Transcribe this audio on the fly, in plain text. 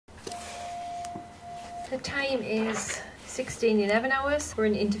The time is 16:11 hours. We're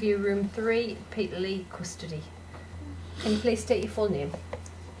in interview room 3, Peterlee custody. Can you please state your full name?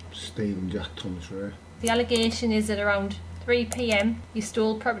 Stephen Jack Thomas Wray. The allegation is that around 3 PM you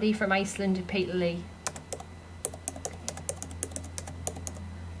stole property from Iceland in Peterlee.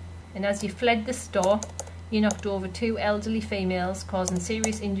 And as you fled the store, you knocked over 2 elderly females, causing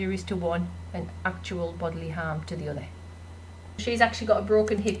serious injuries to one and actual bodily harm to the other. She's actually got a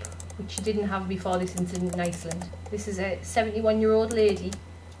broken hip, which she didn't have before this incident in Iceland. This is a 71-year-old lady.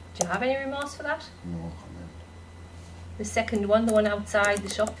 Do you have any remorse for that? No comment. The second one, the one outside the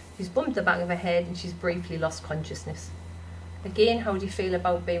shop, she's bumped the back of her head and she's briefly lost consciousness. Again, how do you feel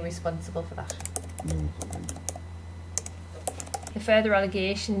about being responsible for that? No comment. The further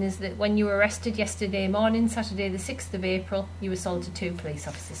allegation is that when you were arrested yesterday morning, Saturday the 6th of April, you assaulted 2 police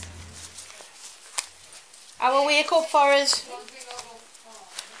officers. I will wake up for us.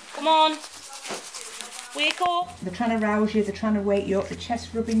 Come on. Wake up. They're trying to rouse you, they're trying to wake you up, the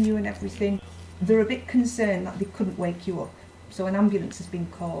chest rubbing you and everything. They're a bit concerned that they couldn't wake you up, so an ambulance has been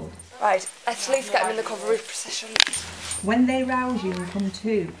called. Right, let's at least get them in the recovery procession. When they rouse you and come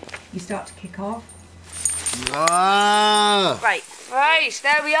to, you start to kick off. Right,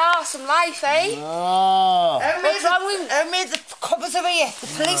 there we are, some life, eh? What's wrong with the coppers are here, the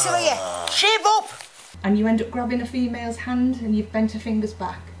police are here. Shape up! And you end up grabbing a female's hand and you've bent her fingers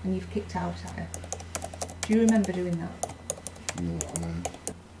back and you've kicked out at her. Do you remember doing that? No comment.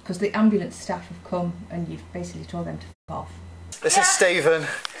 Because the ambulance staff have come and you've basically told them to f*** off. This is Stephen.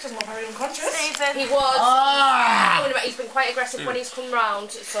 Doesn't look very unconscious. Stephen. He was. He's been quite aggressive when he's come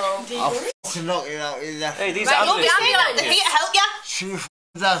round, so... I'll f***ing knock you out of there. Hey, these ambulance... They're here to help you. She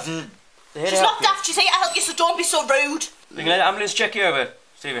f***ing it. She's not daft, she's here to help you, so don't be so rude. You can let the ambulance check you over,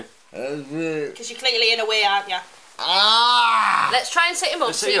 Stephen. Because you're clearly in a way, aren't you? Let's try and sit him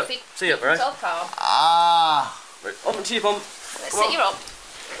up, see if he can calm. Right, up into your bum. Let's sit you up.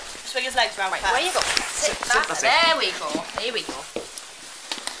 Swing his legs round. Right, where you go? Sit back. There we go. Here we go.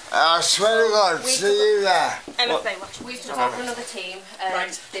 I swear to God, see you there. Emma, watch. We've just got another team.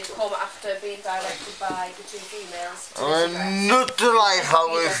 They've come after being directed by the 2 females. I'm not the life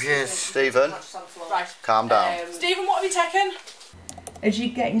out with you, Stephen. Right. Calm down. Stephen, what have you taken? As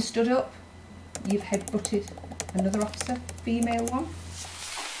you're getting stood up, you've head-butted another officer, female one.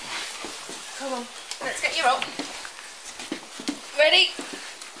 Come on, let's get you up. Ready?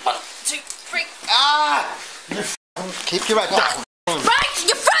 1, 2, 3. Keep your head down. Right,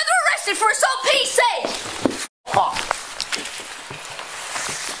 you're further arrested for assault, PC!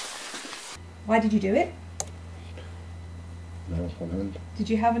 Why did you do it? No comment. Did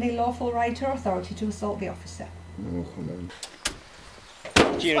you have any lawful right or authority to assault the officer? No comment.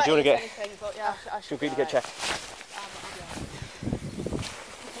 Gina, do you want to get... Should we get checked?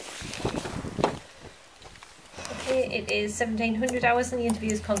 Okay, it is 1700 hours and the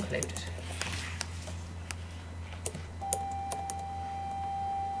interview is concluded.